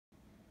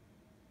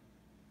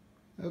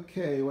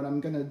Okay, what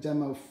I'm going to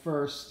demo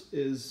first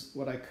is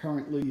what I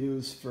currently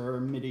use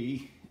for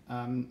MIDI.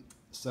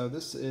 So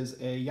this is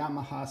a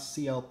Yamaha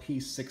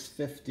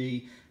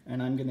CLP-650,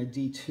 and I'm going to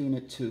detune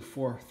it to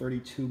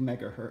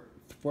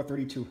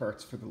 432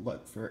 hertz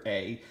for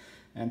A.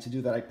 And to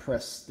do that, I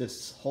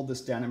hold this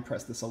down and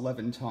press this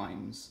 11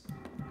 times.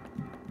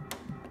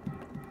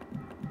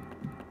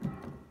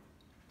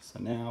 So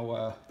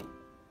now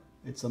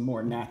it's a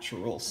more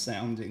natural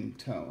sounding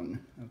tone,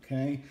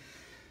 okay?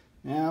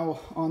 Now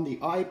on the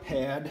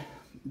iPad,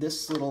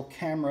 this little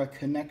camera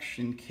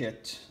connection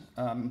kit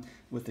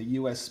with a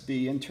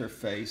USB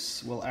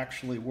interface will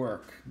actually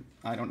work.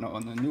 I don't know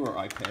on the newer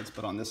iPads,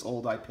 but on this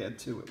old iPad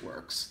too it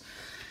works.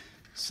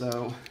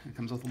 So it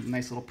comes with a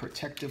nice little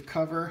protective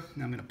cover.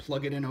 Now I'm going to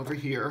plug it in over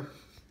here.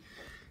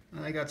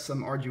 I got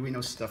some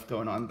Arduino stuff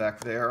going on back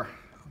there.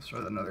 I'll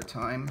show that another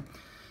time.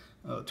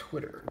 Oh,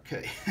 Twitter.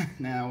 Okay,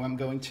 now I'm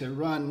going to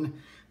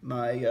run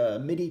my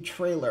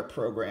MidiTrail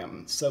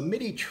program. So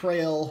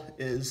MidiTrail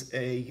is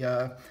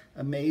a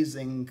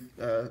amazing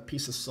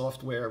piece of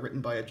software written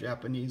by a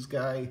Japanese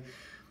guy.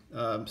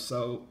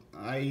 So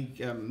I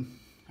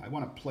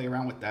want to play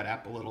around with that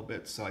app a little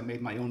bit, so I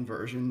made my own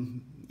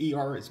version.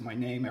 ER is my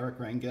name, Eric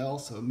Rangel,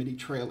 so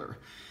MidiTrail.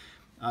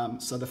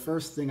 So the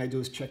first thing I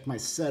do is check my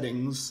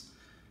settings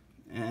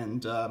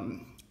and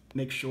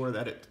make sure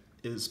that it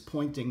is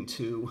pointing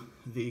to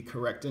the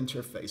correct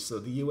interface. So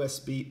the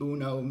USB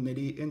Uno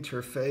MIDI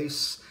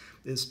interface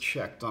is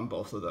checked on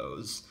both of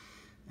those.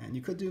 And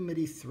you could do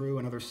MIDI through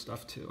and other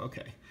stuff too.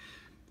 Okay,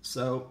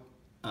 so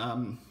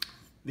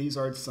these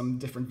are some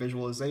different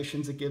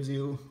visualizations it gives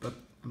you, but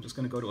I'm just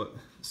gonna go to it.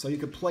 So you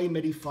could play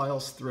MIDI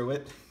files through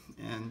it,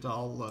 and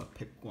I'll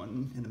pick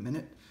one in a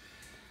minute.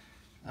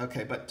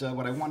 Okay, but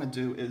what I wanna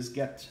do is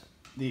get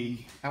the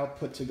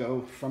output to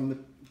go from the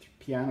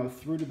piano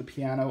through to the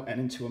piano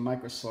and into a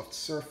Microsoft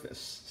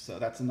Surface. So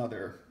that's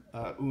another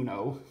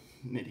Uno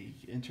MIDI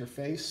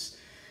interface.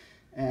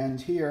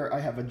 And here I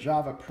have a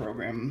Java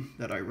program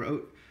that I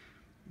wrote.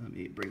 Let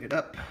me bring it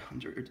up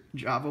under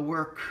Java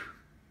work.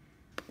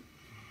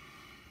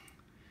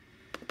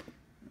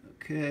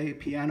 Okay,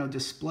 piano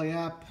display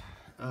app,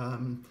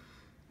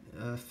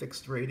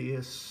 fixed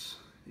radius.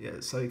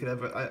 Yeah, so you could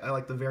have, I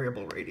like the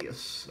variable radius.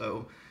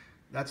 So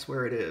that's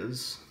where it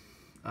is.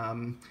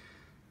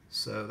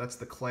 So that's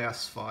the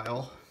class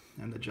file,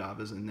 and the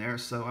Java's in there.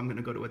 So I'm going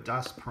to go to a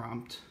DOS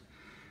prompt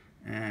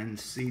and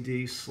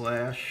cd/cd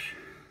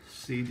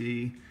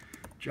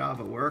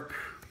Java work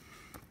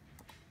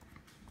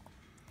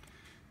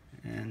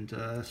and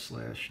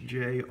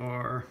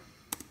 /jar.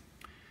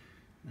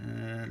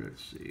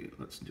 Let's see,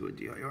 let's do a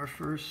dir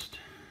first.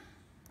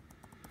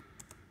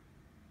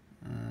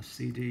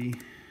 CD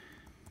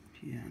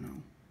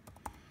piano.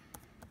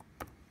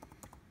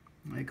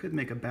 I could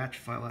make a batch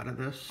file out of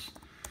this.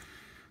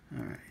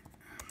 All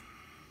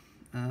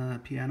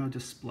right, piano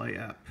display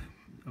app.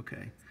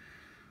 Okay,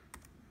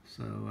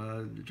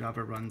 so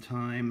Java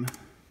runtime.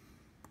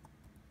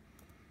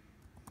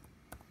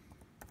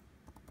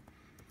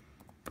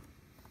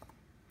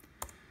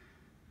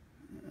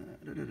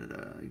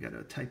 You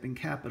gotta type in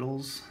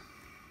capitals.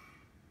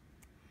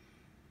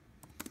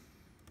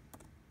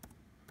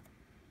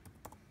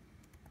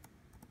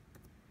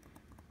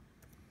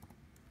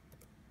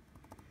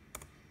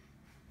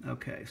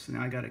 Okay, so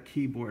now I got a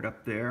keyboard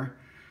up there.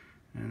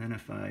 And then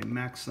if I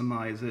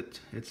maximize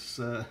it, it's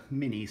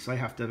mini, so I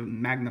have to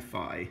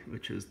magnify,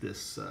 which is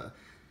this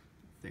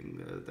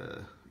thing,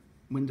 the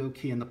window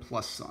key and the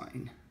plus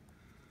sign.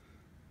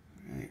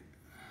 All right.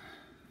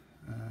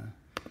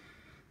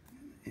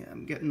 Yeah,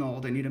 I'm getting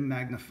old. I need a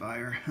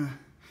magnifier. All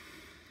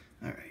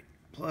right,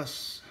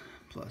 plus,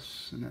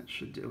 and that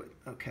should do it.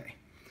 Okay.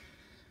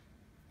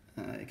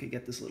 I could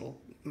get this little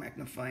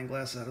magnifying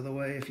glass out of the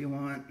way if you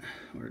want,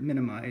 or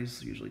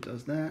minimize usually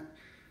does that.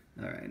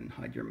 All right, and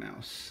hide your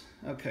mouse.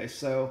 Okay,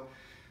 so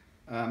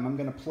I'm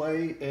gonna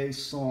play a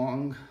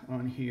song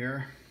on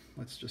here.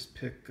 Let's just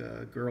pick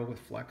Girl with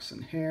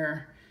Flaxen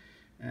Hair,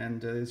 and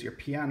there's your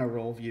piano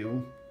roll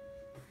view.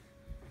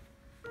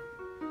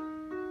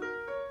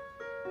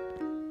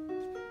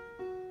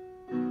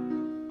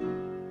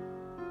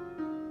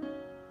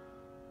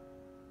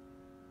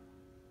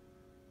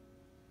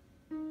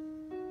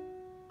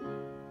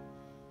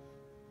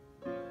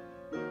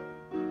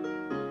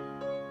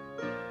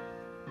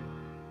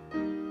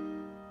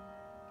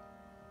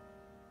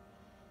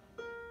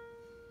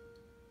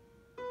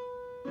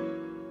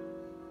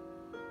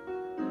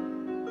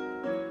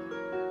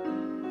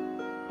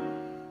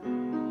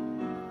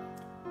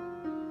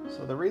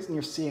 So the reason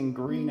you're seeing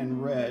green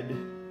and red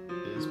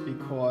is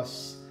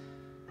because,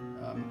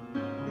 I'll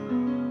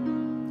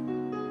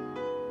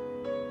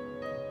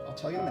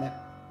tell you in a minute.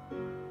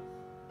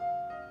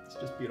 It's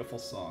just a beautiful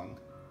song.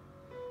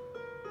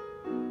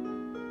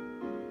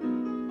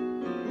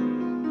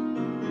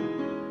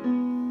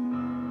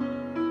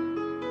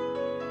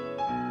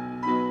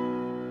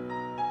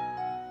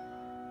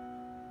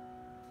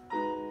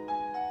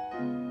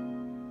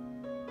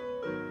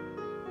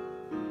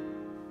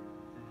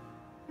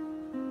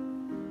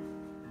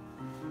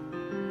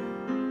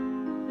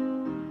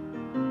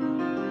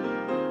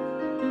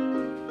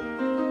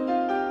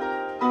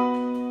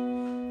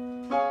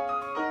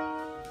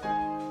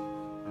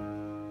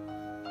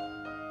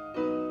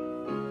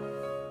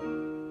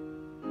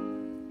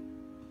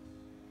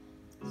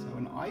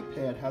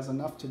 iPad has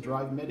enough to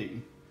drive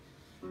MIDI.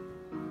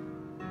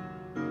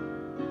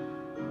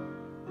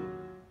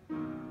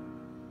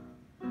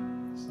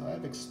 So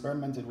I've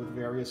experimented with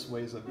various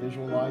ways of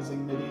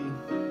visualizing MIDI.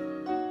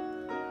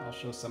 I'll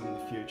show some in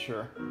the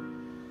future.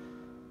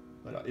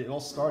 But it all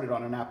started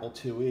on an Apple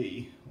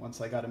IIe once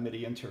I got a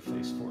MIDI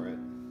interface for it.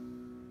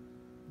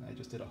 I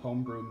just did a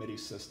homebrew MIDI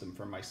system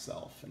for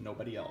myself and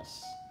nobody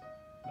else.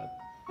 But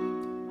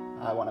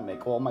I want to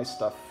make all my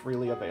stuff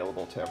freely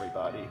available to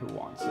everybody who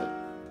wants it.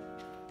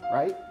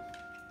 Right?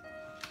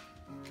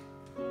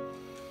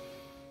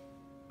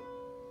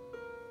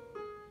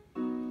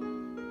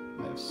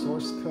 I have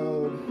source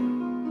code.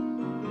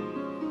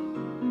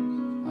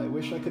 I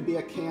wish I could be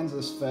at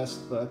Kansas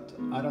Fest, but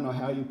I don't know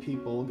how you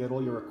people get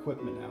all your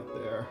equipment out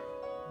there.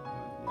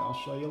 I'll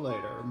show you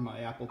later. My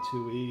Apple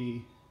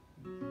IIe,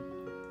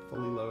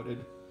 fully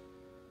loaded.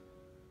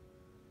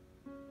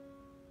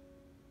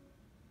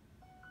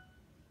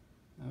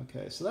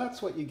 Okay, so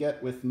that's what you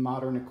get with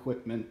modern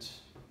equipment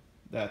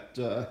that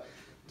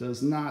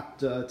does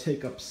not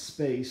take up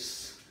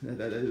space,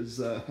 that is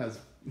has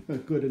a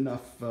good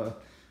enough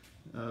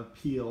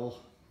appeal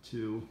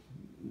to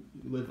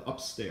live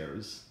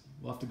upstairs.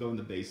 We'll have to go in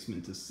the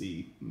basement to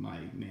see my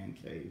man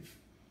cave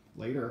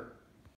later.